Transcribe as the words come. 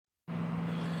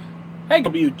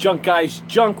Hey, Junk Guys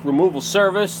Junk Removal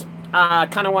Service. I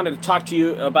kind of wanted to talk to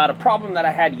you about a problem that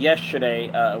I had yesterday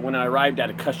when I arrived at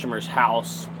a customer's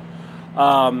house.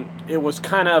 It was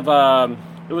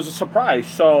it was a surprise.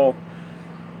 So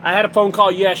I had a phone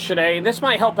call yesterday. This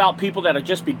might help out people that are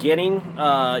just beginning,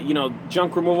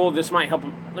 junk removal. This might help.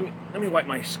 Let me wipe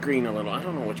my screen a little. I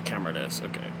don't know which camera it is.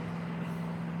 Okay,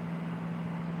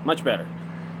 much better.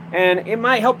 And it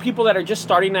might help people that are just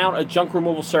starting out a junk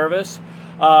removal service.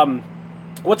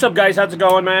 What's up, guys? How's it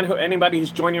going, man? Anybody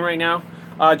who's joining right now?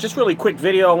 Just really quick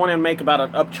video I wanted to make about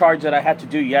an upcharge that I had to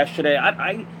do yesterday.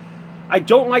 I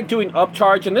don't like doing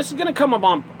upcharge, and this is going to come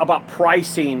about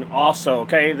pricing also,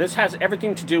 okay? This has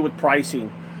everything to do with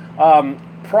pricing.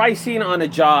 Pricing on a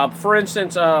job. For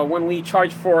instance, when we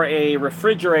charge for a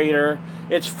refrigerator,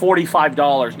 it's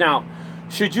 $45. Now,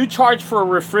 should you charge for a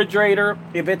refrigerator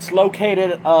if it's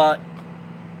located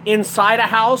inside a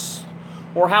house?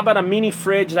 Or how about a mini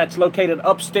fridge that's located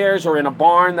upstairs or in a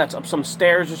barn that's up some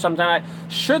stairs or something like that?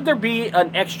 Should there be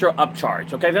an extra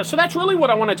upcharge? Okay, so that's really what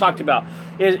I want to talk about.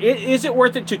 Is it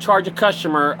worth it to charge a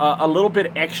customer a little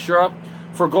bit extra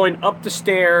for going up the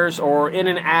stairs or in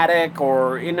an attic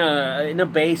or in a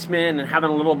basement and having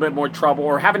a little bit more trouble,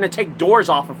 or having to take doors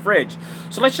off a fridge?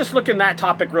 So let's just look in that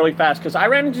topic really fast, because I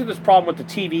ran into this problem with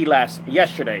the TV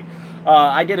yesterday.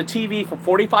 I did a TV for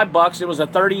 45 bucks. It was a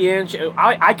 30-inch.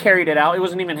 I carried it out. It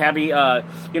wasn't even heavy.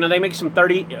 They make some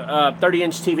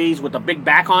 30-inch TVs with a big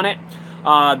back on it.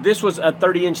 This was a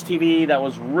 30-inch TV that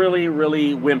was really,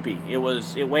 really wimpy.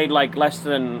 It weighed like less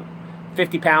than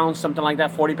 50 pounds, something like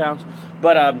that, 40 pounds.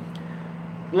 But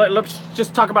let's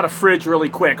just talk about a fridge really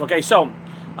quick. Okay, so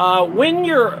when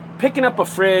you're picking up a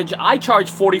fridge, I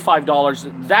charge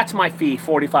 $45. That's my fee,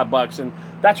 45 bucks. And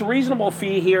that's a reasonable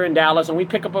fee here in Dallas, and we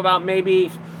pick up about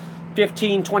maybe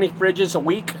 15, 20 fridges a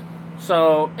week.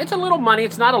 So it's a little money.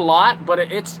 It's not a lot, but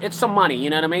it's some money. You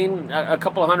know what I mean? A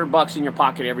couple of $100 in your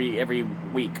pocket every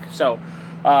week. So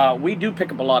we do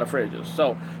pick up a lot of fridges.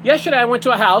 So yesterday I went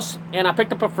to a house and I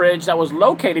picked up a fridge that was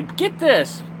located. Get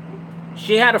this.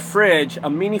 She had a fridge, a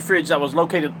mini fridge that was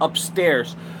located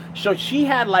upstairs. So she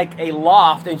had like a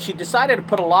loft, and she decided to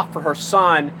put a loft for her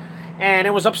son. And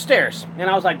it was upstairs. And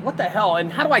I was like, what the hell?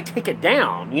 And how do I take it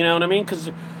down? You know what I mean?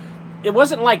 Because it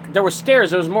wasn't like there were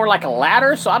stairs. It was more like a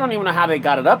ladder. So I don't even know how they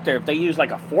got it up there. If they used like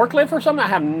a forklift or something, I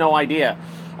have no idea.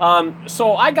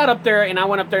 So I got up there, and I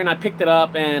went up there, and I picked it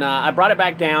up, and I brought it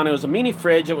back down. It was a mini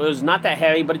fridge. It was not that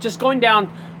heavy, but just going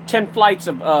down 10 flights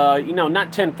of,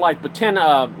 not 10 flights, but 10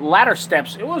 ladder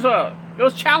steps. It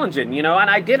was challenging, and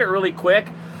I did it really quick.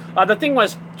 The thing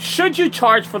was, should you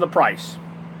charge for the price?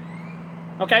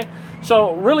 Okay,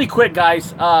 so really quick,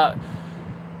 guys,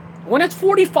 when it's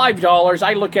 $45,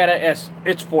 I look at it as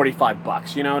it's 45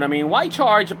 bucks, you know what I mean? Why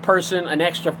charge a person an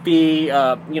extra fee,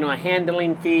 a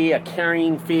handling fee, a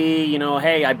carrying fee,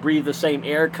 hey, I breathe the same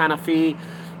air kind of fee?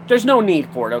 There's no need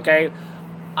for it, okay?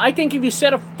 I think if you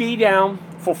set a fee down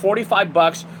for 45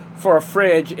 bucks for a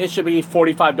fridge, it should be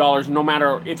 $45 no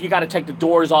matter if you got to take the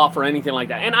doors off or anything like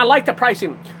that. And I like the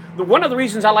pricing. One of the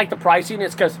reasons I like the pricing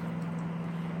is because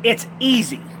it's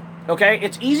easy, okay?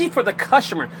 It's easy for the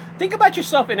customer. Think about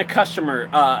yourself in a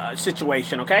customer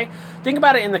situation, okay? Think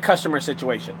about it in the customer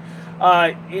situation.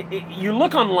 You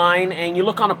look online and you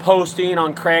look on a posting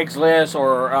on Craigslist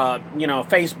or,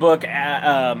 Facebook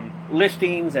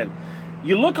listings, and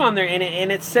you look on there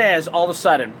and it says all of a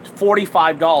sudden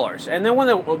 $45. And then when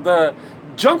the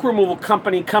junk removal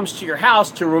company comes to your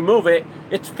house to remove it,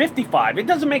 it's $55. It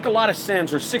doesn't make a lot of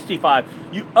sense. Or $65.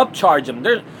 You upcharge them.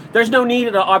 There's no need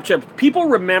to upcharge. People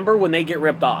remember when they get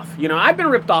ripped off. I've been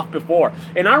ripped off before,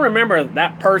 and I remember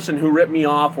that person who ripped me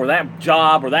off, or that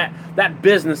job, or that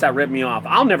business that ripped me off.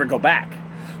 I'll never go back.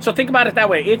 So think about it that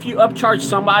way. If you upcharge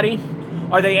somebody,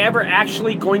 are they ever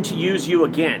actually going to use you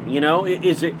again?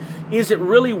 Is it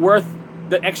really worth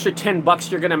the extra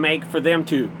 $10 you're going to make for them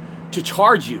to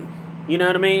charge you? You know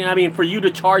what I mean? I mean, for you to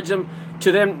charge them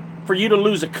to them, for you to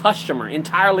lose a customer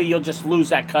entirely, you'll just lose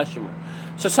that customer.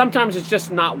 So sometimes it's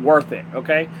just not worth it,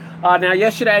 okay? Now,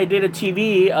 yesterday I did a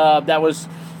TV that was,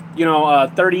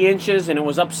 30 inches, and it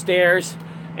was upstairs.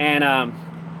 And,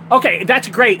 okay, that's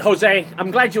great, Jose. I'm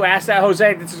glad you asked that,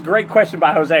 Jose. This is a great question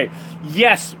by Jose.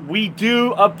 Yes, we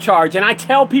do upcharge. And I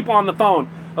tell people on the phone,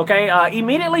 okay,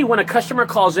 immediately when a customer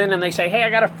calls in and they say, hey,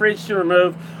 I got a fridge to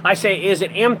remove, I say, is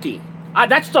it empty?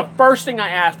 That's the first thing I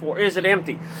ask for. Is it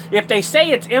empty? If they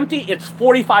say it's empty, it's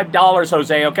 $45,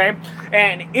 Jose, okay?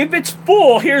 And if it's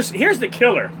full, here's the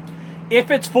killer.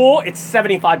 If it's full, it's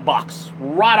 75 bucks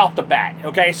right off the bat,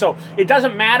 okay? So it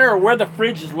doesn't matter where the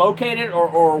fridge is located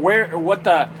or where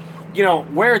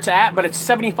it's at, but it's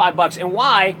 75 bucks. And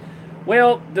why?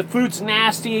 well, the food's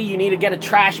nasty, you need to get a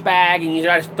trash bag and you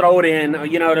gotta throw it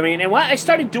in, you know what I mean? And when I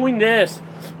started doing this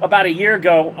about a year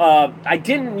ago, I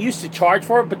didn't used to charge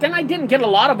for it, but then I didn't get a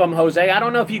lot of them, Jose. I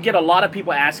don't know if you get a lot of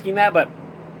people asking that, but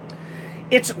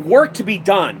it's work to be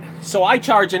done. So I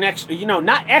charge an extra, you know,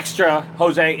 not extra,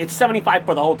 Jose, it's 75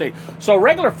 for the whole thing. So a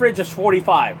regular fridge is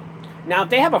 45. Now, if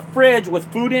they have a fridge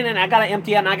with food in it and I got to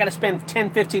empty it and I got to spend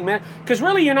 10, 15 minutes, because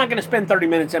really you're not going to spend 30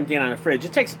 minutes emptying on a fridge.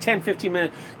 It takes 10, 15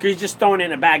 minutes because you're just throwing it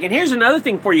in a bag. And here's another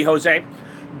thing for you, Jose.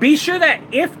 Be sure that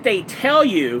if they tell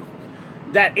you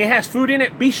that it has food in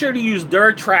it, be sure to use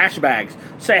their trash bags.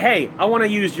 Say, hey, I want to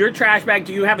use your trash bag.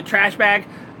 Do you have a trash bag?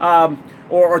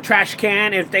 Or trash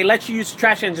can. If they let you use the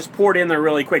trash can, just pour it in there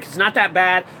really quick. It's not that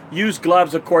bad. Use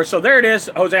gloves, of course. So there it is,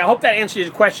 Jose. I hope that answers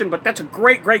your question, but that's a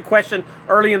great, great question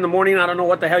early in the morning. I don't know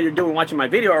what the hell you're doing watching my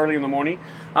video early in the morning.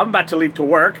 I'm about to leave to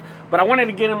work, but I wanted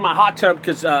to get in my hot tub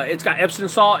because it's got Epsom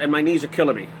salt and my knees are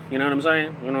killing me. You know what I'm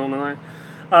saying? You know what I'm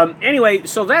saying? Anyway,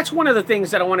 so that's one of the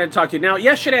things that I wanted to talk to you. Now,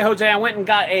 yesterday, Jose, I went and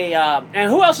got a,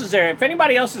 and who else is there? If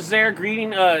anybody else is there,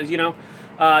 greeting, you know,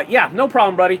 yeah, no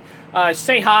problem, buddy.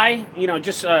 Say hi, you know,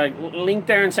 just link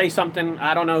there and say something.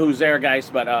 I don't know who's there, guys,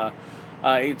 but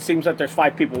it seems that there's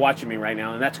 5 people watching me right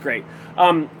now, and that's great.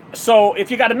 So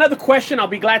if you got another question, I'll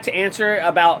be glad to answer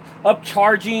about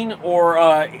upcharging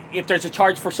or if there's a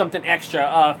charge for something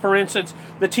extra. For instance,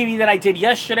 the TV that I did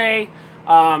yesterday,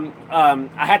 I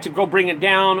had to go bring it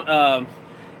down,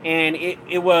 and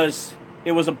it was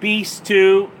a beast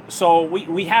too. So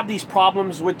we have these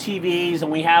problems with TVs, and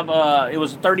we have it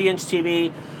was a 30-inch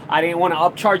TV. I didn't want to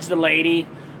upcharge the lady.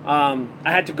 I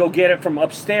had to go get it from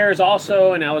upstairs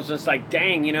also, and I was just like,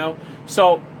 dang, you know.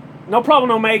 So no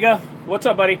problem, Omega. What's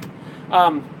up, buddy?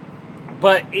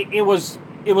 But it was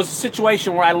a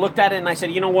situation where I looked at it and I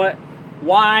said, you know what?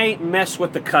 Why mess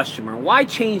with the customer? Why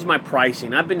change my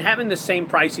pricing? I've been having the same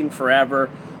pricing forever.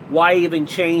 Why even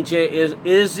change it?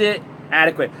 Is it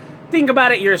adequate? Think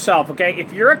about it yourself, okay?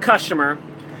 If you're a customer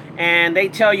and they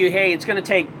tell you, hey, it's going to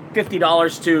take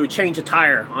 $50 to change a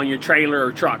tire on your trailer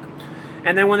or truck,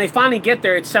 and then when they finally get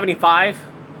there, it's 75.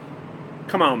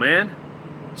 Come on, man.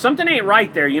 Something ain't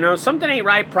right there, you know? Something ain't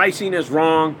right. Pricing is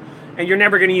wrong, and you're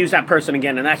never going to use that person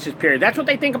again, and that's just period. That's what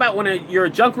they think about when you're a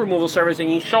junk removal service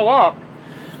and you show up,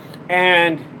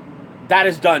 and that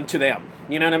is done to them.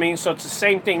 You know what I mean? So it's the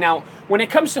same thing. Now, when it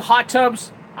comes to hot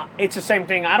tubs, it's the same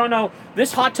thing. I don't know.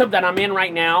 This hot tub that I'm in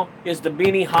right now is the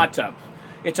mini hot tub.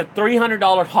 It's a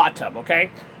 $300 hot tub,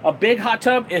 okay? A big hot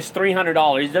tub is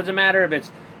 $300. It doesn't matter if it's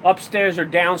upstairs or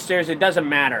downstairs. It doesn't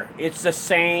matter. It's the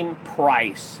same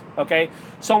price, okay?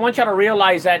 So I want you to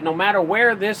realize that no matter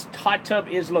where this hot tub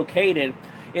is located,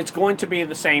 it's going to be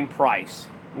the same price,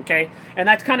 okay? And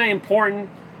that's kind of important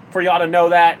for y'all to know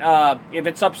that if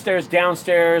it's upstairs,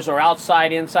 downstairs, or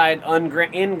outside, inside,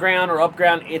 in-ground, or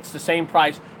up-ground, it's the same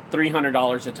price,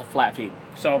 $300. It's a flat fee.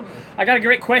 So I got a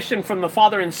great question from the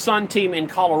father and son team in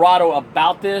Colorado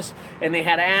about this, and they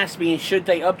had asked me, should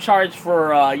they upcharge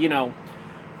for, you know,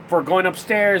 for going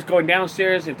upstairs, going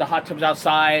downstairs, if the hot tub's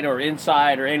outside or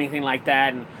inside or anything like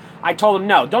that. And I told them,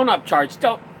 no, don't upcharge.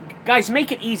 Don't, guys,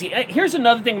 make it easy. Here's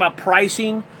another thing about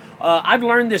pricing. I've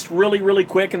learned this really, really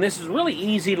quick, and this is really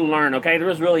easy to learn, okay? It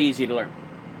was really easy to learn.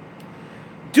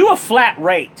 Do a flat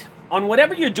rate. On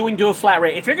whatever you're doing, do a flat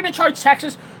rate. If you're going to charge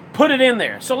taxes, put it in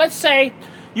there. So let's say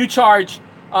you charge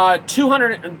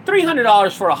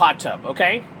 $300 for a hot tub,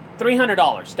 okay?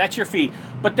 $300. That's your fee.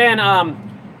 But then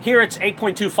here it's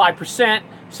 8.25%,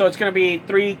 so it's going to be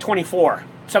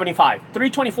 $324.75.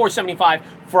 $324.75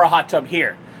 for a hot tub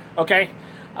here, okay?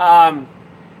 I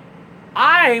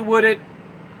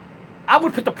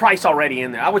would put the price already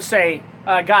in there. I would say,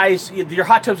 guys, your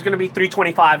hot tub's going to be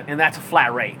 $325, and that's a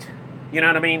flat rate. You know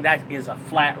what I mean? That is a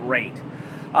flat rate.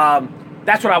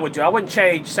 That's what I would do. I wouldn't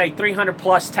change, say, 300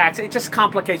 plus tax. It just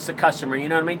complicates the customer. You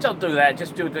know what I mean? Don't do that.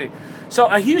 Just do it. So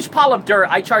a huge pile of dirt.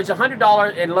 I charge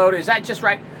 $100 and load. Is that just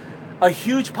right? A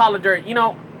huge pile of dirt. You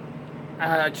know,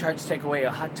 charge to take away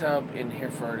a hot tub in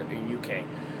Hereford, in UK.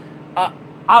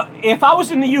 If I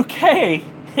was in the UK,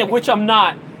 which I'm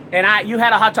not, and you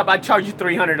had a hot tub, I'd charge you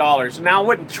 $300. Now, I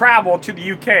wouldn't travel to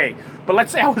the UK. But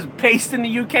let's say I was based in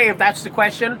the UK, if that's the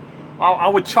question, I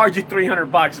would charge you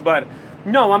 $300. But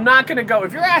no, I'm not going to go.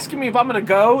 If you're asking me if I'm going to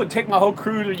go and take my whole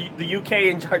crew to the UK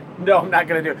and charge, no, I'm not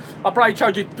going to do it. I'll probably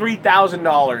charge you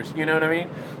 $3,000. You know what I mean?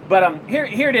 But here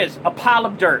it is, a pile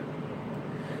of dirt.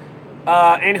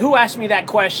 And who asked me that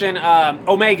question?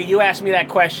 Omega, you asked me that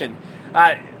question.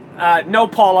 No,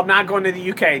 Paul, I'm not going to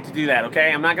the UK to do that,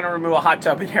 okay? I'm not going to remove a hot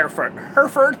tub in Hereford.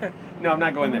 Hereford? No, I'm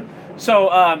not going there. So,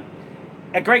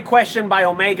 a great question by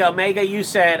Omega. Omega, you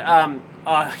said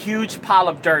a huge pile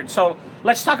of dirt. So,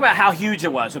 let's talk about how huge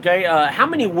it was, okay? How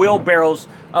many wheelbarrows,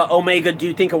 Omega, do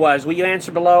you think it was? Will you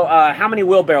answer below? How many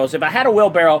wheelbarrows? If I had a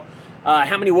wheelbarrow,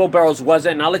 how many wheelbarrows was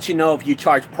it? And I'll let you know if you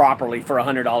charge properly for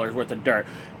 $100 worth of dirt.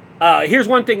 Here's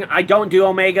one thing I don't do,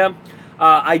 Omega.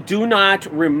 I do not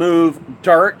remove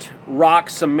dirt, rock,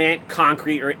 cement,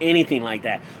 concrete, or anything like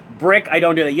that. Brick, I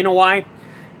don't do that. You know why?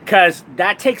 Because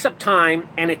that takes up time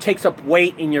and it takes up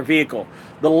weight in your vehicle.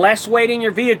 The less weight in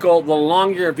your vehicle, the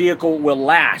longer your vehicle will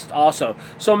last also.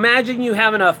 So imagine you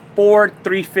having a Ford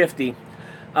 350,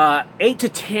 8 to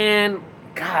 10,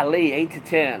 golly, 8 to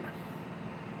 10.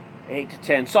 8 to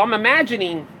 10. So I'm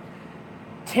imagining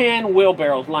 10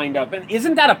 wheelbarrows lined up. And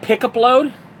isn't that a pickup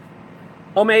load?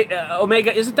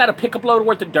 Omega, isn't that a pickup load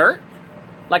worth of dirt?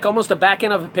 Like almost the back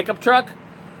end of a pickup truck?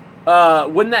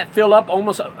 Wouldn't that fill up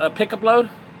almost a pickup load?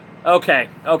 Okay.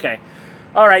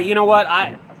 All right, you know what?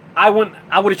 I would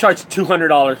have charged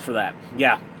 $200 for that.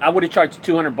 Yeah, I would have charged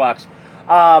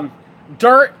 $200.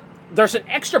 Dirt, there's an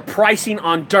extra pricing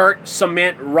on dirt,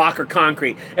 cement, rock, or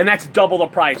concrete, and that's double the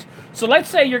price. So let's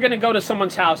say you're going to go to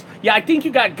someone's house. Yeah, I think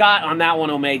you got on that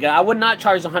one, Omega. I would not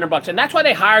charge $100, and that's why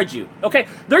they hired you. Okay,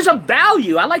 there's a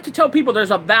value. I like to tell people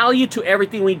there's a value to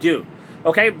everything we do.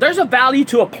 Okay, there's a value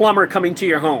to a plumber coming to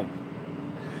your home.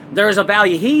 There is a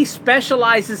value. He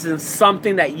specializes in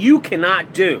something that you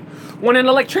cannot do. When an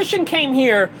electrician came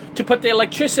here to put the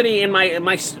electricity in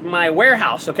my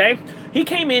warehouse, okay, he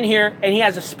came in here and he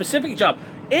has a specific job.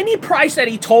 Any price that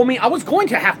he told me, I was going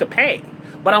to have to pay,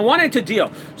 but I wanted to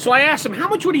deal. So I asked him, how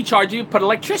much would he charge you to put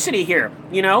electricity here?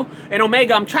 You know, and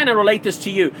Omega, I'm trying to relate this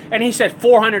to you. And he said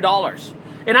 $400.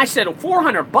 And I said,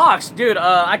 $400, dude.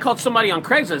 I called somebody on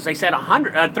Craigslist. They said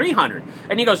 300.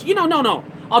 And he goes, no.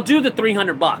 I'll do the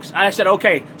 $300. I said,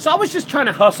 okay. So I was just trying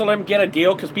to hustle him, get a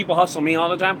deal, because people hustle me all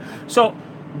the time. So,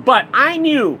 but I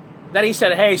knew that he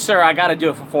said, hey, sir, I got to do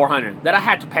it for $400. That I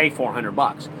had to pay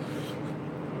 $400.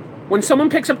 When someone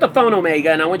picks up the phone,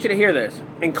 Omega, and I want you to hear this,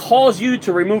 and calls you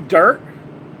to remove dirt,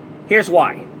 here's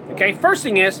why. Okay, first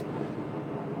thing is,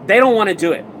 they don't want to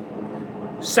do it.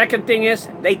 Second thing is,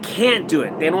 they can't do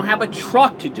it. They don't have a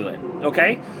truck to do it,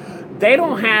 okay? They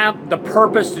don't have the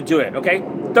purpose to do it, okay?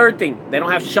 Third thing, they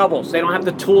don't have shovels. They don't have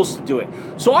the tools to do it.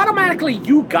 So automatically,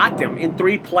 you got them in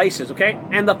 3 places, okay?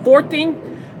 And the fourth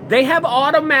thing, they have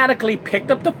automatically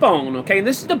picked up the phone, okay? And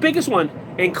this is the biggest one,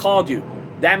 and called you.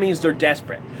 That means they're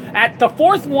desperate. At the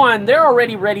fourth one, they're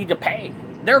already ready to pay.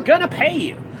 They're gonna pay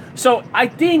you. So I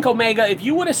think, Omega, if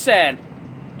you would have said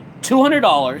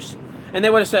 $200, and they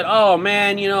would have said, oh,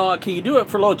 man, you know, can you do it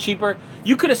for a little cheaper?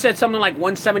 You could have said something like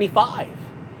 $175.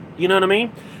 You know what I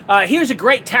mean? Here's a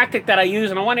great tactic that I use,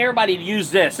 and I want everybody to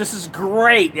use this. This is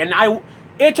great, and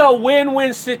it's a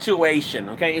win-win situation,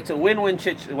 okay? It's a win-win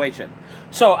situation.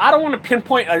 So I don't want to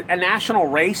pinpoint a national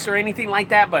race or anything like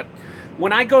that, but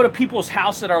when I go to people's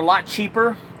house that are a lot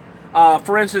cheaper,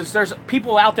 for instance, there's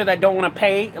people out there that don't want to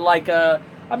pay, like,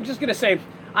 I'm just going to say,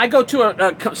 I go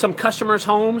to some customers'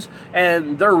 homes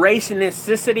and they're race and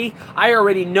ethnicity. I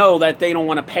already know that they don't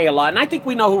want to pay a lot. And I think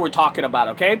we know who we're talking about,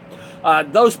 okay?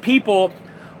 Those people,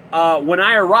 when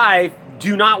I arrive,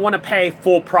 do not want to pay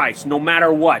full price, no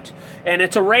matter what. And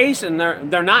it's a race, and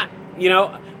they're not, you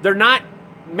know, they're not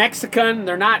Mexican,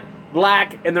 they're not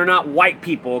black, and they're not white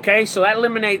people, okay? So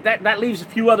that that leaves a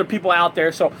few other people out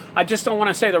there. So I just don't want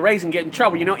to say the race and get in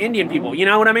trouble. You know, Indian people, you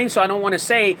know what I mean? So I don't want to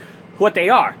say what they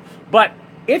are. But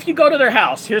if you go to their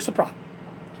house, here's the problem.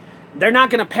 They're not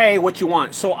going to pay what you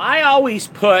want. So I always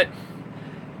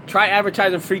try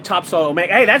advertising free topsoil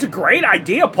Omega. Hey, that's a great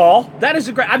idea, Paul. That is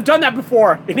a great, I've done that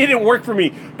before, and it didn't work for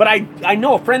me. But I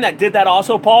know a friend that did that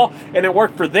also, Paul, and it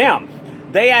worked for them.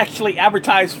 They actually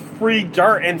advertised free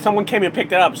dirt, and someone came and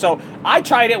picked it up. So I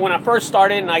tried it when I first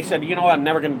started, and I said, you know what, I'm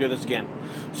never going to do this again.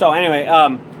 So anyway,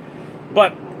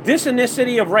 but this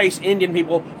ethnicity of race, Indian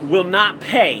people, will not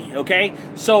pay, okay?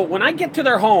 So when I get to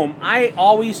their home, I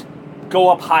always go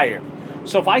up higher.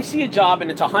 So if I see a job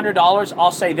and it's $100,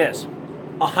 I'll say this,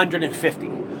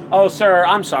 $150. Oh, sir,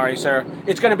 I'm sorry, sir.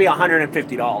 It's going to be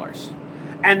 $150.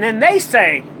 And then they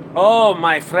say, oh,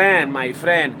 my friend,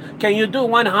 can you do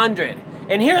 100?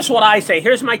 And here's what I say.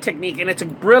 Here's my technique, and it's a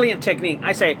brilliant technique.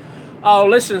 I say, oh,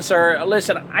 listen, sir,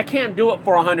 listen, I can't do it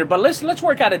for 100, but listen, let's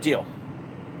work out a deal,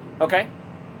 okay?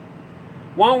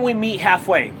 Why don't we meet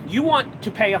halfway? You want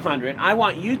to pay 100. I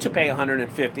want you to pay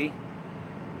 150.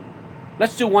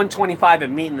 Let's do 125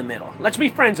 and meet in the middle. Let's be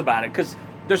friends about it, because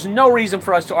there's no reason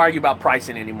for us to argue about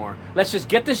pricing anymore. Let's just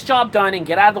get this job done and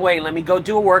get out of the way, and let me go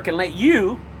do work and let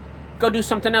you go do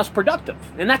something else productive.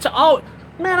 And that's all.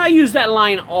 Man, I use that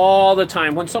line all the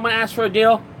time. When someone asks for a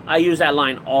deal, I use that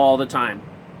line all the time.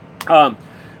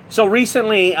 So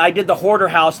recently, I did the hoarder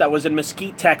house that was in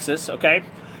Mesquite, Texas, okay?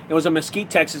 It was in Mesquite,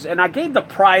 Texas, and I gave the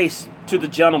price to the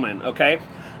gentleman, okay?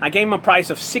 I gave him a price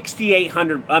of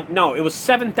 $6,800. No, it was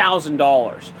 $7,000.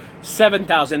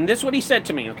 $7,000. And this is what he said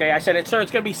to me, okay? I said, sir, it's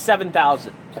going to be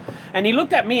 $7,000. And he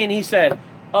looked at me and he said,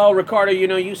 oh, Ricardo, you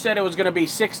know, you said it was going to be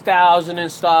 $6,000 and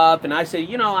stuff. And I said,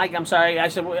 you know, I'm sorry. I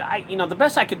said, well, you know, the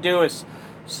best I could do is,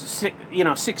 you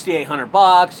know,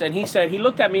 $6,800. And he said, he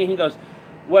looked at me and he goes,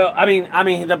 well,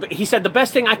 he said the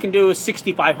best thing I can do is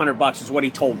 $6,500 is what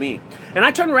he told me. And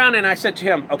I turned around and I said to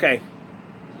him, okay,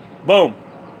 boom.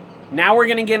 Now we're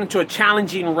going to get into a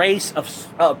challenging race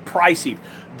of pricing.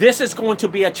 This is going to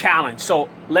be a challenge, so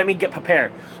let me get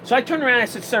prepared. So I turned around and I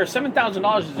said, sir,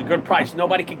 $7,000 is a good price.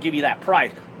 Nobody could give you that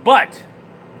price. But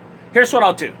here's what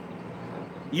I'll do.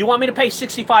 You want me to pay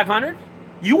 $6,500?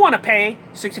 You want to pay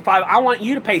 $6,500? I want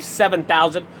you to pay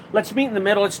 $7,000. Let's meet in the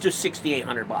middle. Let's do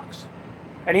 $6,800.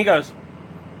 And he goes,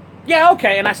 yeah,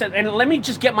 okay. And I said, and let me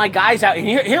just get my guys out. And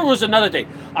here was another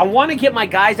thing. I want to get my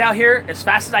guys out here as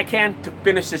fast as I can to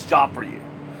finish this job for you.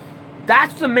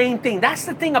 That's the main thing. That's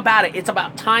the thing about it. It's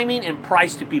about timing and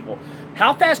price to people.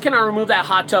 How fast can I remove that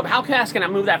hot tub? How fast can I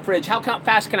move that fridge? How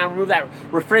fast can I remove that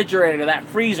refrigerator, that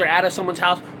freezer out of someone's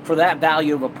house for that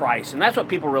value of a price? And that's what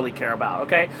people really care about,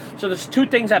 okay? So there's two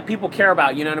things that people care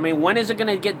about, you know what I mean? When is it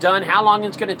going to get done? How long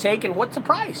it's going to take? And what's the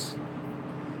price?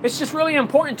 It's just really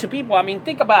important to people. I mean,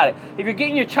 think about it. If you're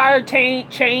getting your tire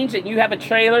changed and you have a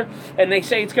trailer and they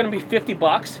say it's going to be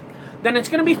 $50, then it's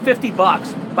going to be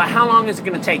 $50. But how long is it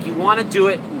going to take? You want to do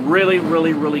it really,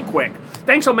 really, really quick.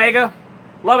 Thanks, Omega.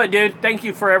 Love it, dude. Thank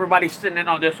you for everybody sitting in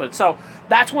on this one. So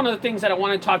that's one of the things that I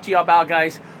want to talk to you about,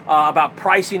 guys, about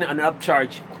pricing an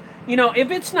upcharge. You know, if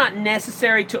it's not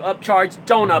necessary to upcharge,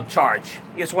 don't upcharge,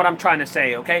 is what I'm trying to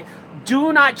say, okay?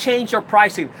 Do not change your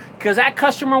pricing because that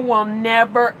customer will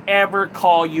never, ever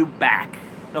call you back,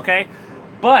 okay?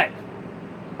 But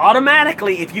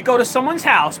automatically, if you go to someone's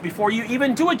house before you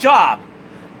even do a job,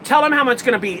 tell them how much it's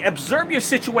going to be. Observe your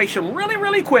situation really,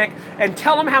 really quick and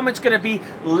tell them how much it's going to be.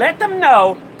 Let them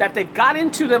know that they've got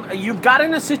into you've got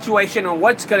in a situation and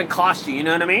what's going to cost you, you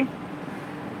know what I mean?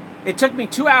 It took me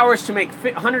 2 hours to make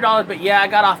 $100, but yeah, I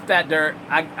got off that dirt.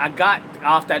 I got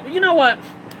off that. You know what?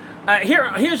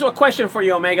 Here's a question for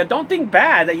you, Omega. Don't think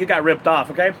bad that you got ripped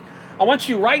off, okay? I want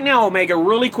you right now, Omega,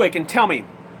 really quick, and tell me,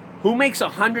 who makes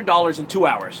 $100 in 2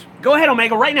 hours? Go ahead,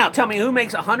 Omega, right now. Tell me who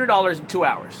makes $100 in 2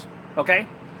 hours, okay?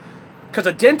 Because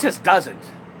a dentist doesn't.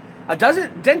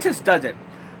 Dentist doesn't.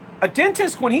 A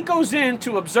dentist, when he goes in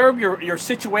to observe your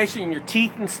situation, your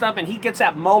teeth and stuff, and he gets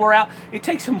that molar out, it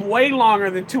takes him way longer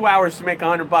than 2 hours to make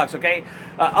 $100, okay?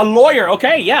 A lawyer,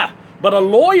 okay, yeah. But a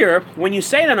lawyer, when you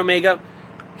say that, Omega,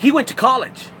 he went to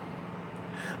college.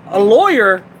 A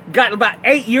lawyer got about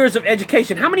 8 years of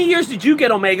education. How many years did you get,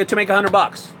 Omega, to make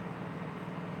 $100?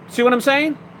 See what I'm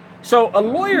saying? So a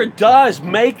lawyer does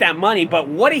make that money, but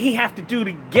what did he have to do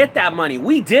to get that money?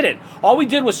 We didn't. All we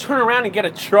did was turn around and get a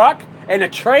truck and a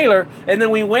trailer, and then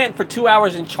we went for 2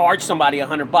 hours and charged somebody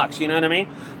 $100. You know what I mean?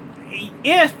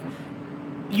 If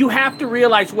you have to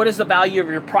realize what is the value of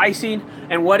your pricing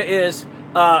and what is,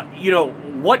 you know,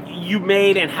 what you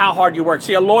made and how hard you work.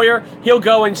 See, a lawyer, he'll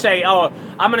go and say, oh,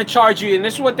 I'm going to charge you, and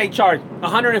this is what they charge,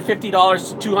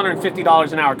 $150 to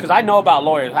 $250 an hour, because I know about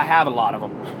lawyers. I have a lot of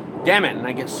them. Damn it, and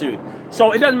I get sued.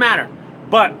 So it doesn't matter.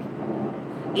 But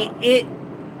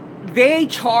they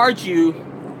charge you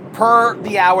per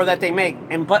the hour that they make.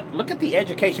 But look at the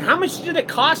education. How much did it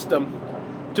cost them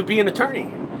to be an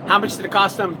attorney? How much did it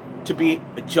cost them to be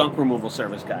a junk removal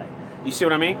service guy? You see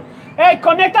what I mean? Hey,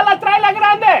 conecta la traila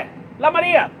grande, la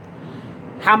Maria.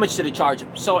 How much did it charge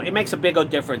them? So it makes a big old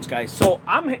difference, guys. So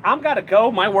I'm gotta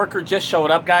go. My worker just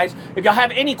showed up, guys. If y'all have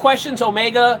any questions,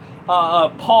 Omega,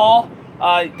 Paul,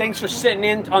 thanks for sitting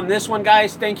in on this one,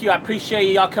 guys. Thank you. I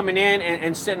appreciate y'all coming in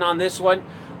and sitting on this one.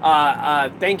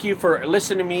 Thank you for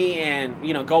listening to me and,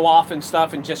 you know, go off and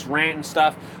stuff and just rant and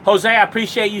stuff. Jose, I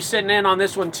appreciate you sitting in on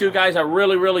this one too, guys. I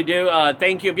really, really do.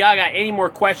 Thank you. If y'all got any more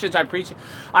questions, I appreciate it.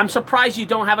 I'm surprised you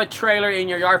don't have a trailer in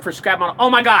your yard for scrap metal.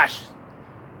 Oh my gosh.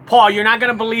 Paul, you're not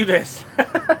going to believe this.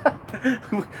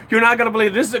 You're not going to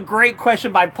believe this. This is a great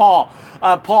question by Paul.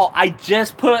 Paul, I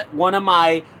just put one of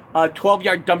my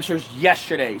 12-yard dumpsters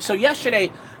yesterday. So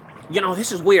yesterday, you know,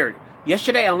 this is weird.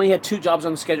 Yesterday, I only had 2 jobs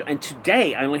on the schedule, and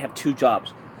today, I only have 2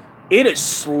 jobs. It is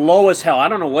slow as hell. I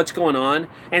don't know what's going on.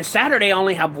 And Saturday, I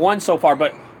only have 1 so far,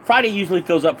 but Friday usually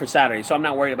fills up for Saturday, so I'm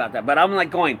not worried about that. But I'm like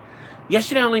going,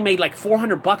 yesterday, I only made like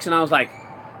 $400, and I was like,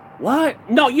 what?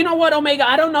 No, you know what, Omega?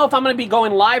 I don't know if I'm going to be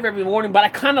going live every morning, but I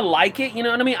kind of like it. You know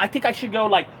what I mean? I think I should go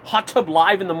like hot tub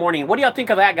live in the morning. What do y'all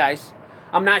think of that, guys?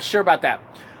 I'm not sure about that.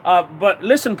 But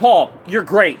listen, Paul, you're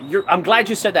great. I'm glad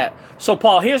you said that. So,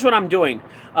 Paul, here's what I'm doing.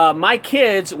 My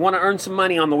kids want to earn some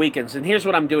money on the weekends, and here's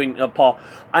what I'm doing, Paul.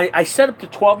 I set up the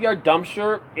 12-yard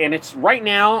dumpster, and it's right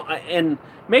now, and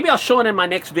maybe I'll show it in my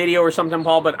next video or something,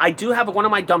 Paul, but I do have one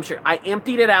of my dumpsters. I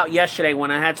emptied it out yesterday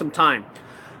when I had some time.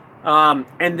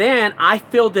 And then I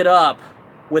filled it up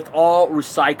with all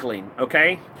recycling,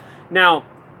 okay? Now,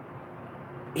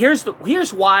 here's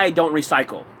why I don't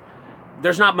recycle.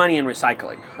 There's not money in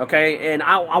recycling, okay? And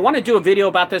I want to do a video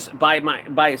about this by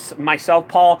myself,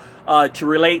 Paul, to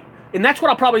relate. And that's what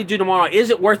I'll probably do tomorrow. Is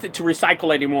it worth it to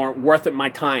recycle anymore? Worth it my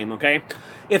time, okay?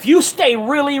 If you stay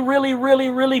really, really, really,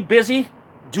 really busy,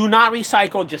 do not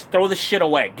recycle. Just throw the shit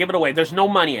away. Give it away. There's no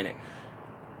money in it.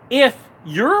 If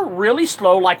you're really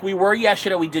slow, like we were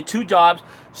yesterday, we did 2 jobs.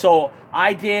 So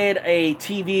I did a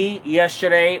TV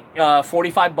yesterday,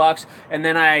 45 bucks, and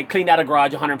then I cleaned out a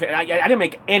garage, 150. I didn't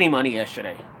make any money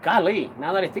yesterday. Golly,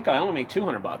 now that I think, I only made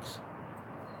 200 bucks.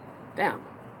 Damn.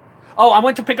 Oh, I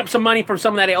went to pick up some money from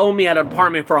someone that owed me at an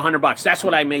apartment for 100 bucks. That's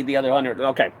what I made the other 100.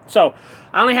 Okay, so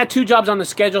I only had 2 jobs on the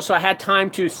schedule, so I had time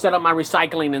to set up my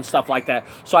recycling and stuff like that.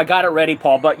 So I got it ready,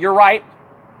 Paul. But you're right.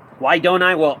 Why don't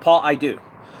I? Well, Paul, I do.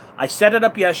 I set it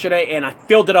up yesterday, and I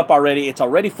filled it up already. It's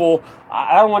already full.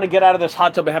 I don't want to get out of this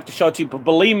hot tub and have to show it to you, but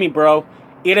believe me, bro,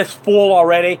 it is full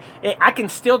already. I can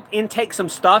still intake some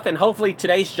stuff, and hopefully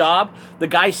today's job, the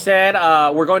guy said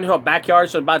we're going to a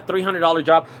backyard, so about a $300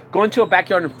 job, going to a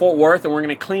backyard in Fort Worth, and we're going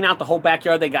to clean out the whole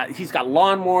backyard. He's got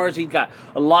lawnmowers, he's got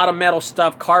a lot of metal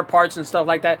stuff, car parts and stuff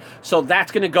like that, so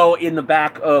that's going to go in the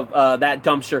back of that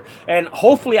dumpster, and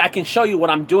hopefully I can show you what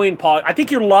I'm doing, Paul. I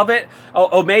think you'll love it.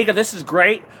 Omega, this is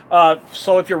great.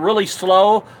 So if you're really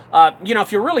slow,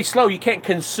 if you're really slow, you can't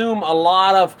consume a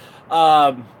lot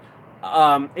of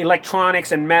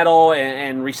electronics and metal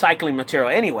and recycling material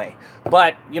anyway.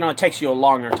 But, it takes you a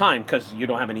longer time because you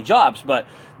don't have any jobs. But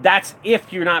that's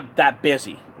if you're not that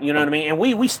busy. You know what I mean? And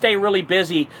we stay really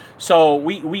busy, so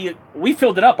we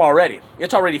filled it up already.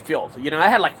 It's already filled. I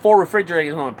had like 4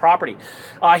 refrigerators on the property.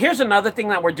 Here's another thing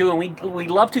that we're doing. We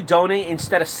love to donate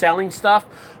instead of selling stuff.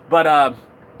 But,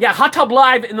 yeah, Hot Tub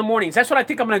Live in the mornings. That's what I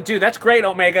think I'm going to do. That's great,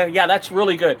 Omega. Yeah, that's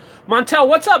really good. Montel,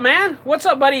 what's up, man? What's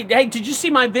up, buddy? Hey, did you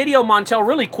see my video, Montel?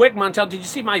 Really quick, Montel, did you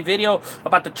see my video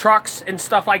about the trucks and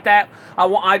stuff like that?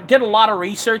 I did a lot of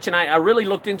research, and I really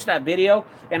looked into that video,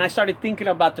 and I started thinking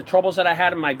about the troubles that I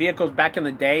had in my vehicles back in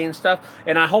the day and stuff,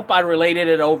 and I hope I related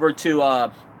it over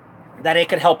to that it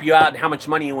could help you out and how much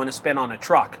money you want to spend on a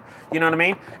truck. You know what I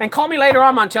mean? And call me later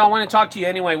on, Montel. I want to talk to you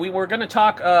anyway. We were going to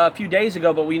talk a few days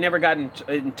ago, but we never got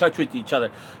in touch with each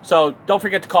other. So don't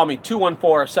forget to call me,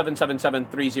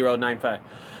 214-777-3095.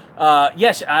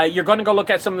 Yes, you're going to go look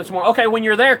at some of this more. Okay, when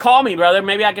you're there, call me, brother.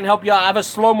 Maybe I can help you out. I have a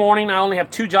slow morning. I only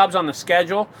have 2 jobs on the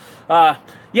schedule.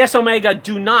 Yes, Omega,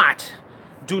 do not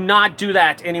do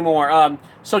that anymore.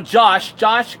 So Josh,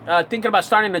 thinking about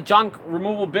starting a junk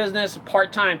removal business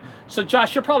part-time. So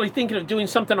Josh, you're probably thinking of doing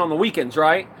something on the weekends,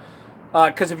 right?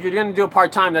 Because if you're going to do a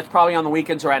part-time, that's probably on the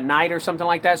weekends or at night or something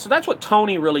like that. So that's what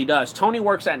Tony really does. Tony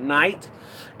works at night.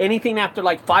 Anything after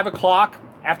like 5 o'clock,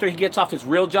 after he gets off his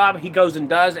real job, he goes and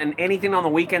does. And anything on the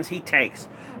weekends, he takes.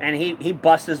 And he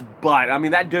busts his butt. I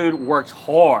mean, that dude works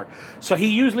hard. So he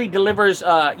usually delivers,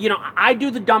 I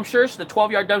do the dumpsters, the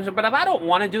 12-yard dumpster. But if I don't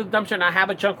want to do the dumpster and I have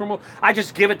a junk removal, I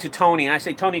just give it to Tony. And I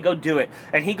say, Tony, go do it.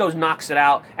 And he goes, knocks it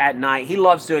out at night. He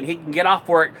loves doing it. He can get off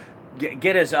work,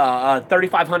 get his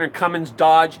 3500 Cummins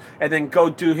Dodge, and then go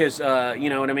do his,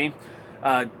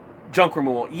 junk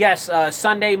removal. Yes,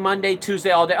 Sunday, Monday, Tuesday,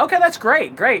 all day. Okay, that's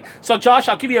great. So, Josh,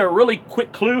 I'll give you a really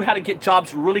quick clue how to get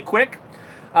jobs really quick.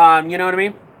 You know what I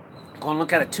mean? Go and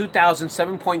look at a 2000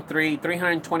 7.3,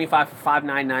 325 for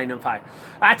 59995.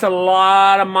 That's a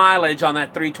lot of mileage on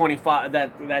that 325,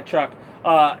 that truck.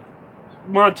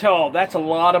 Montel, that's a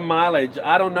lot of mileage.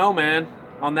 I don't know, man,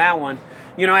 on that one.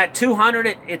 At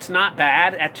 200, it's not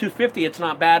bad. At 250, it's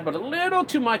not bad, but a little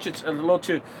too much. It's a little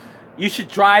too. You should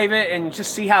drive it and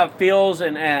just see how it feels.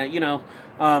 And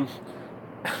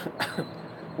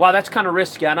wow, that's kind of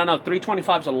risky. I don't know.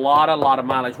 325 is a lot of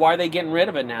mileage. Why are they getting rid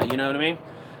of it now? You know what I mean?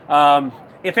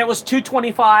 If it was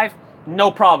 225, no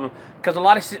problem. Because a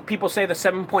lot of people say the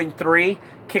 7.3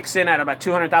 kicks in at about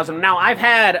 200,000. Now, I've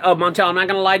had, Montel, I'm not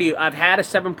going to lie to you, I've had a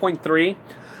 7.3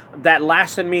 that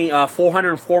lasted me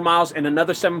 404 miles and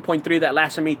another 7.3 that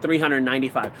lasted me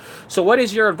 395. So what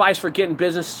is your advice for getting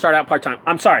business to start out part-time?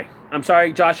 I'm sorry,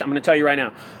 Josh. I'm going to tell you right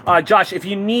now. Josh, if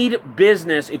you need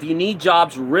business, if you need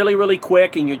jobs really, really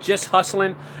quick and you're just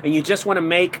hustling and you just want to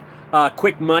make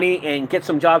quick money and get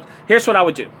some jobs, here's what I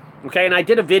would do. Okay, and I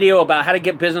did a video about how to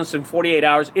get business in 48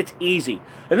 hours. It's easy.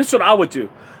 And this is what I would do.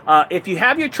 If you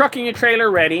have your truck and your trailer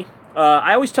ready,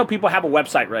 I always tell people have a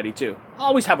website ready too.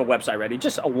 Always have a website ready,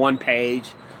 just a one-page.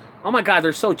 Oh my God,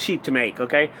 they're so cheap to make,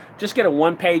 okay? Just get a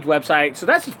one-page website. So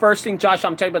that's the first thing, Josh,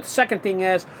 I'm telling you. But the second thing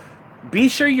is, be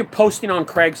sure you're posting on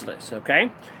Craigslist,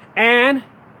 okay? And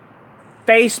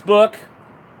Facebook,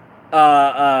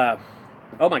 oh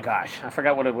my gosh, I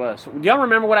forgot what it was. Do y'all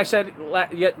remember what I said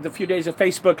the few days of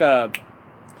Facebook,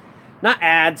 not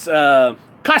ads,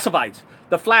 classifieds,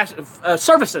 the flash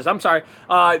services, I'm sorry.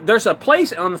 There's a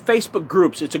place on the Facebook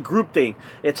groups. It's a group thing.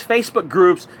 It's Facebook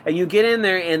groups, and you get in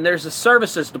there, and there's a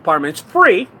services department. It's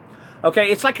free.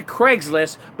 Okay, it's like a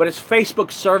Craigslist, but it's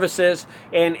Facebook services,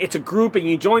 and it's a group, and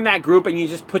you join that group, and you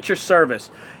just put your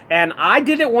service. And I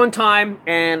did it one time,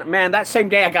 and man, that same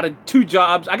day I got 2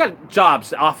 jobs. I got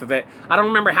jobs off of it. I don't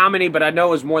remember how many, but I know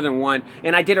it was more than one,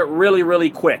 and I did it really, really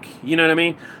quick. You know what I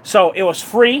mean? So it was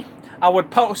free. I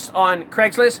would post on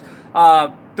Craigslist,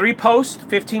 3 posts,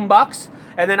 $15,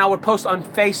 and then I would post on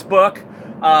Facebook.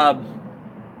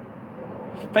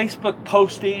 Facebook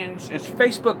postings. It's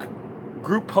Facebook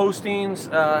group postings.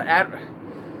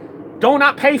 Do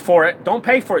not pay for it. Don't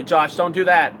pay for it, Josh. Don't do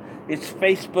that. It's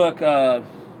Facebook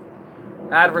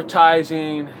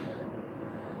advertising.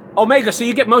 Omega. So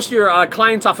you get most of your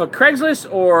clients off of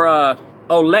Craigslist or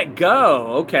oh, Let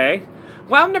Go. Okay.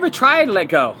 Well, I've never tried Let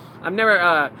Go. I've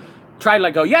never tried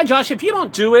Let Go. Yeah, Josh. If you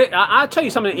don't do it, I'll tell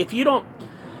you something. If you don't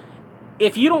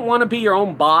want to be your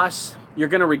own boss, you're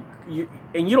gonna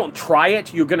and you don't try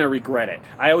it, you're gonna regret it.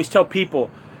 I always tell people,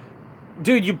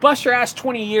 dude, you bust your ass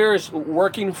 20 years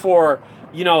working for,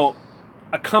 you know,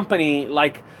 a company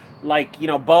like you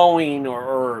know, Boeing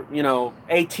or you know,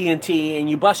 AT&T, and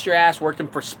you bust your ass working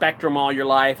for Spectrum all your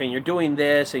life, and you're doing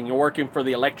this, and you're working for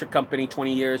the electric company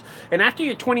 20 years, and after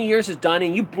your 20 years is done,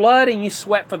 and you blood and you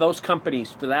sweat for those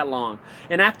companies for that long,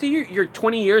 and after your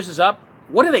 20 years is up,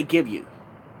 what do they give you?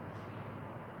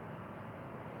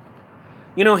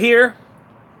 You know, here,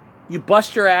 you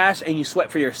bust your ass and you sweat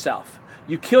for yourself.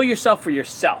 You kill yourself for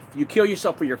yourself. You kill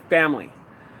yourself for your family.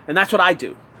 And that's what I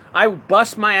do. I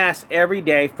bust my ass every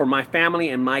day for my family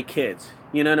and my kids.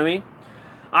 You know what I mean?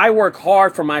 I work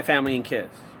hard for my family and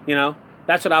kids. You know?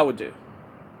 That's what I would do.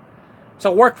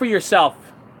 So work for yourself.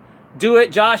 Do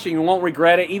it, Josh, and you won't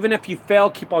regret it. Even if you fail,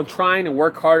 keep on trying and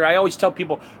work harder. I always tell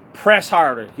people, press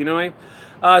harder. You know what I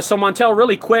mean? So Montel,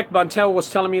 really quick, Montel was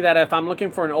telling me that if I'm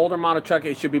looking for an older model truck,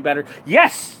 it should be better.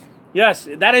 Yes! Yes,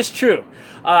 that is true.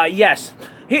 Yes.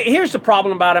 Here's the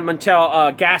problem about it,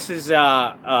 Montel. Gas is...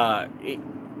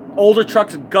 older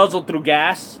trucks guzzle through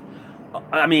gas.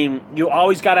 I mean, you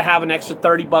always got to have an extra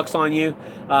 $30 on you.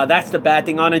 That's the bad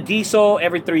thing. On a diesel,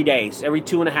 every 3 days, every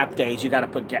 2.5 days, you got to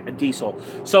put diesel.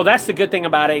 So that's the good thing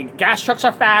about it. Gas trucks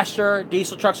are faster.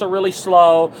 Diesel trucks are really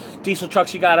slow. Diesel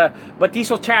trucks, but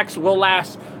diesel trucks will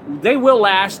last. They will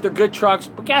last. They're good trucks.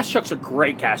 But gas trucks are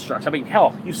great gas trucks. I mean,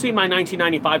 hell, you see my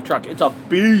 1995 truck. It's a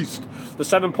beast. The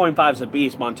 7.5 is a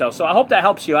beast, Montel. So I hope that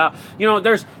helps you out. You know,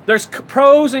 there's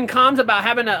pros and cons about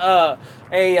having a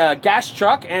gas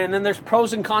truck, and then there's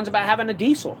pros and cons about having a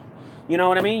diesel. You know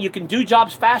what I mean? You can do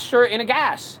jobs faster in a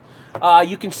gas.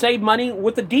 You can save money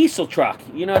with a diesel truck.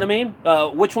 You know what I mean?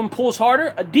 Which one pulls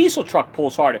harder? A diesel truck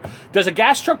pulls harder. Does a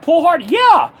gas truck pull hard?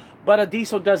 Yeah, but a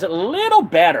diesel does it a little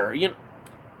better. You know,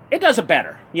 it does it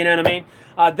better. You know what I mean?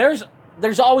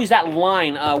 There's always that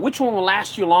line. Which one will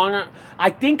last you longer?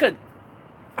 I think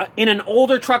in an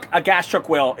older truck, a gas truck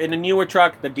will. In a newer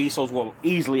truck, the diesels will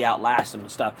easily outlast them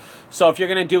and stuff. So if you're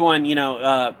going to do one, you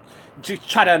know, just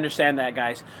try to understand that,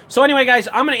 guys. So anyway, guys,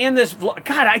 I'm going to end this vlog.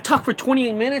 God, I talked for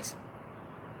 28 minutes.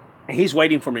 And he's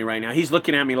waiting for me right now. He's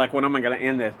looking at me like, when am I going to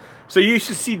end this? So you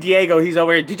should see Diego. He's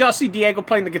over here. Did y'all see Diego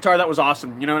playing the guitar? That was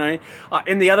awesome. You know what I mean?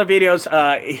 In the other videos,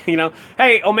 you know.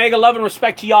 Hey, Omega, love and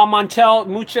respect to y'all. Montel,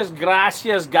 muchas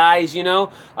gracias, guys. You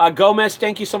know. Gomez,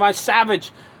 thank you so much.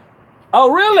 Savage. Oh,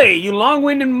 really? You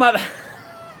long-winded mother...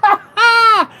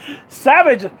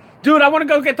 Savage. Dude, I want to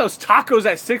go get those tacos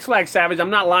at Six Flags, Savage. I'm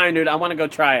not lying, dude. I want to go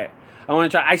try it.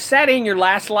 I sat in your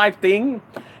last live thing.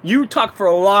 You talked for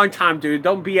a long time, dude.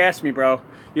 Don't BS me, bro.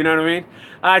 You know what I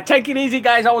mean? Take it easy,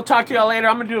 guys. I will talk to y'all later.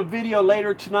 I'm going to do a video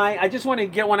later tonight. I just want to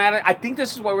get one at it. I think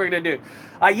this is what we're going to do.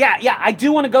 Yeah, I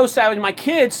do want to go, Savage. My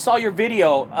kids saw your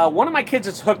video. One of my kids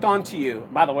is hooked onto you,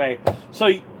 by the way. So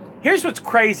here's what's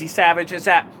crazy, Savage, is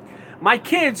that my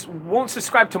kids won't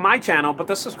subscribe to my channel, but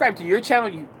they'll subscribe to your channel.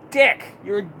 You dick.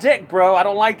 You're a dick, bro. I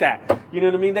don't like that. You know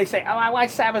what I mean? They say, oh, I like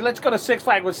Savage. Let's go to Six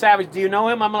Flags with Savage. Do you know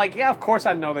him? I'm like, yeah, of course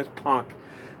I know this punk.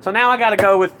 So now I got to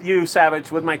go with you, Savage,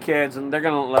 with my kids, and they're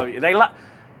going to love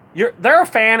you. They're a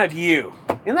fan of you.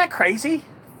 Isn't that crazy?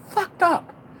 Fucked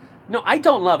up. No, I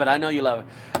don't love it. I know you love it.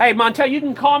 Hey, Montel, you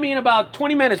can call me in about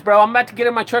 20 minutes, bro. I'm about to get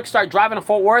in my truck, start driving to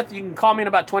Fort Worth. You can call me in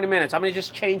about 20 minutes. I'm going to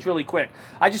just change really quick.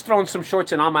 I just throw in some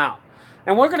shorts and I'm out.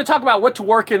 And we're going to talk about what to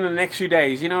work in the next few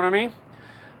days. You know what I mean?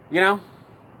 You know?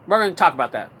 We're going to talk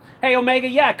about that. Hey, Omega,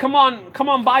 yeah, come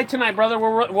on by tonight, brother.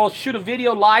 We'll shoot a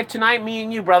video live tonight, me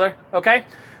and you, brother. Okay?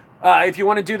 If you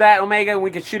want to do that, Omega,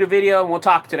 we can shoot a video and we'll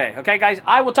talk today. Okay, guys?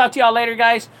 I will talk to y'all later,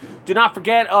 guys. Do not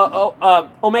forget,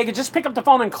 Omega, just pick up the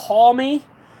phone and call me,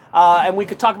 and we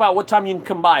could talk about what time you can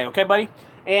come by. Okay, buddy?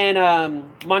 And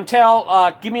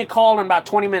Montel, give me a call in about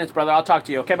 20 minutes, brother. I'll talk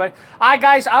to you. Okay, buddy? All right,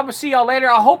 guys, I will see y'all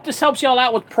later. I hope this helps y'all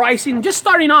out with pricing. Just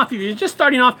starting off, if you're just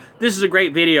starting off, this is a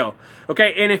great video.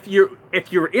 Okay, and if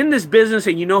you're in this business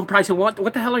and you know pricing, what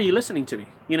the hell are you listening to me?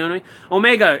 You know what I mean?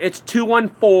 Omega, it's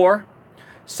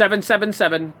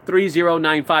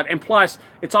 214-777-3095. And plus,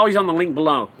 it's always on the link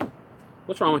below.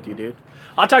 What's wrong with you, dude?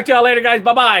 I'll talk to y'all later, guys.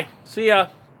 Bye-bye. See ya.